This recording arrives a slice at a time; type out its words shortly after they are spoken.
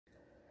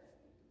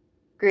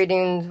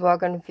Greetings,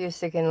 welcome to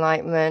Fusic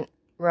Enlightenment,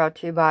 brought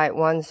to you by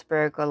One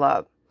Spherical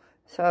Love.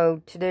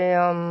 So today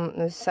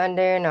is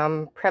Sunday and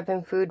I'm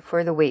prepping food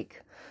for the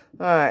week.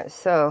 Alright,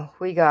 so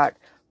we got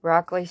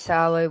broccoli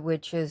salad,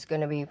 which is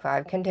going to be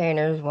 5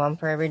 containers, 1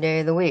 for every day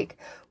of the week.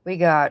 We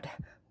got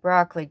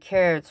broccoli,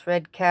 carrots,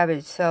 red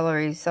cabbage,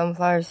 celery,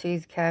 sunflower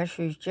seeds,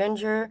 cashews,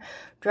 ginger,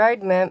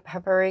 dried mint,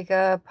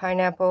 paprika,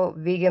 pineapple,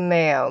 vegan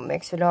mayo.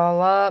 Mix it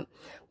all up.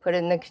 Put it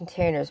in the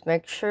containers.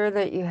 Make sure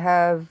that you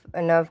have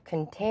enough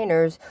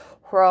containers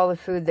for all the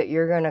food that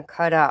you're going to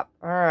cut up.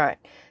 Alright.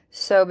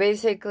 So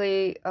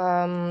basically,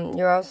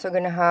 you're also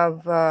going to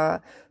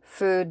have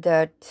food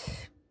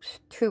that's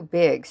too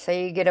big.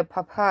 Say you get a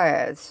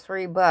papaya. It's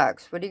 $3.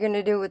 What are you going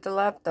to do with the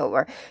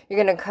leftover?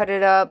 You're going to cut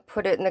it up,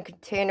 put it in the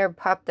container,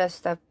 pop that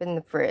stuff in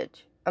the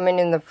fridge.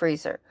 In the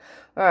freezer.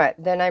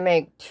 Alright. Then I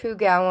make 2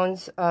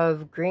 gallons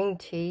of green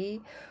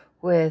tea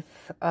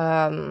with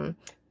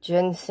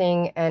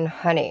ginseng and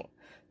honey.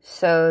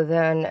 So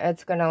then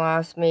it's going to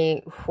last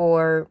me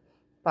for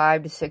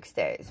 5 to 6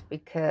 days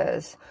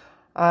because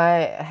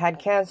I had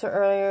cancer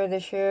earlier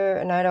this year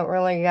and I don't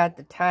really got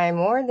the time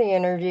or the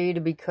energy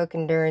to be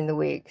cooking during the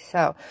week.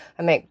 So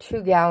I make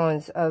 2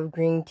 gallons of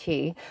green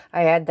tea.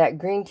 I add that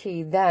green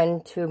tea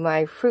then to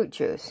my fruit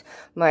juice.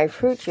 My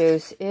fruit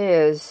juice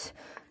is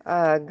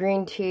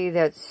green tea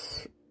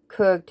that's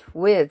cooked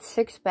with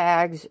 6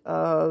 bags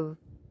of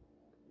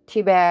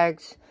tea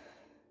bags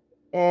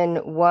in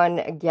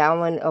 1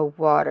 gallon of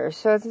water.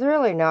 So it's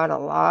really not a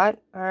lot,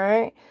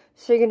 alright?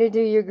 So you're going to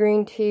do your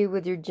green tea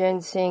with your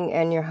ginseng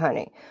and your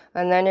honey.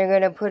 And then you're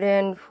going to put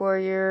in for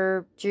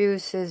your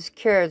juices,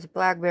 carrots,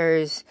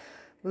 blackberries,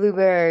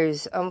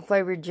 blueberries,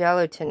 unflavored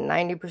gelatin,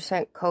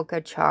 90% cocoa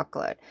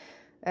chocolate.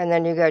 And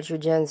then you got your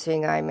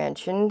ginseng I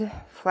mentioned,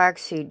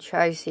 flaxseed,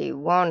 chia seed,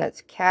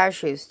 walnuts,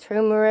 cashews,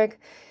 turmeric,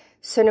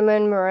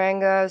 cinnamon,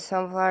 moringa,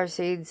 sunflower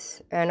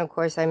seeds, and of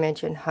course I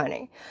mentioned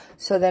honey.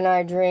 So then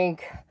I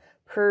drink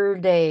per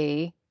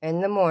day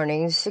in the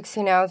morning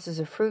 16 ounces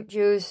of fruit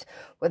juice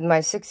with my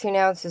 16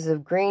 ounces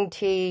of green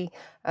tea,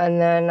 and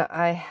then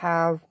I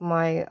have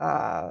my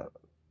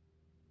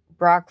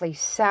broccoli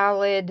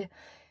salad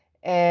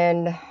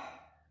and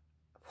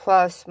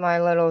plus my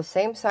little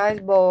same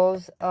size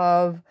bowls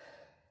of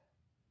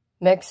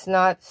mixed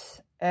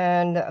nuts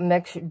and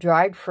mixed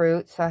dried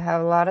fruits. I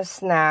have a lot of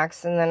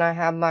snacks, and then I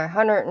have my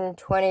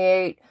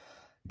 128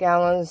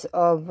 gallons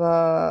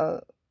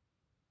of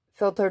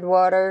filtered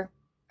water.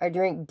 I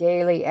drink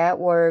daily at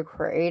work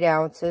for 8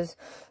 ounces.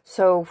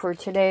 So for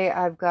today,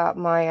 I've got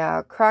my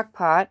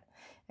Crockpot,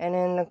 and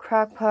in the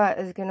Crockpot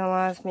is going to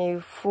last me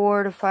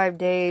 4 to 5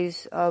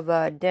 days of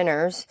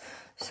dinners.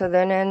 So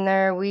then in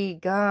there we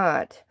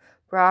got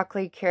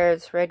broccoli,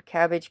 carrots, red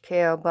cabbage,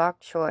 kale,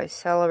 bok choy,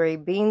 celery,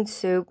 bean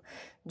soup,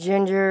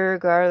 ginger,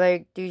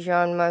 garlic,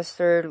 Dijon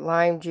mustard,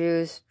 lime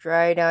juice,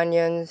 dried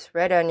onions,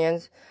 red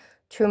onions,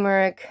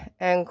 turmeric,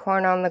 and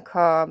corn on the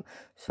cob.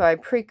 So I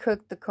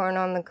pre-cooked the corn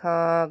on the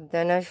cob,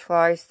 then I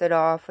sliced it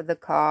off of the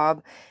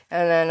cob,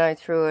 and then I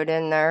threw it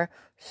in there.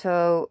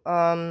 So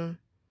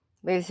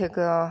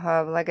basically I'll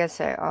have, like I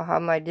say, I'll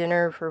have my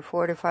dinner for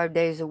 4 to 5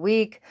 days a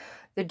week.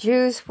 The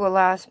juice will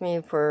last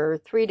me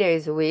for 3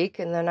 days a week,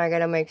 and then I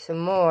gotta make some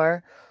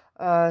more.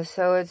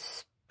 So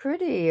it's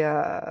pretty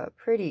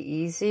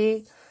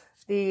easy.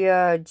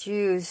 The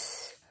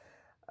juice,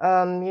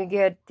 you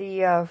get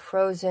the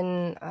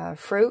frozen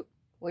fruit,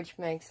 which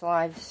makes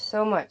life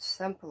so much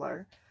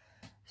simpler.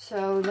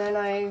 So then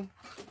I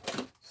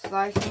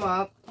slice them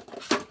up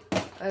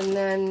and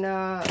then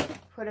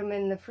put them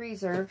in the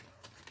freezer,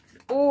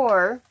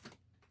 or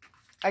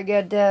I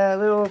get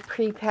little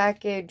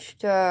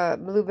pre-packaged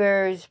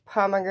blueberries,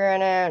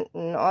 pomegranate,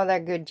 and all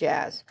that good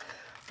jazz.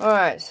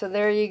 Alright, so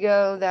there you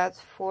go.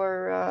 That's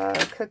for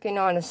cooking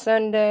on a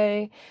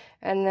Sunday.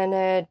 And then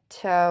it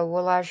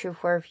will last you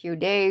for a few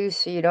days,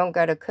 so you don't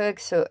gotta cook.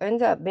 So it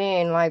ends up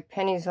being like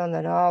pennies on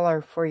the dollar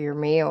for your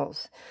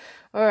meals.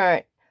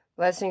 Alright,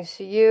 blessings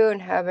to you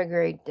and have a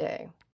great day.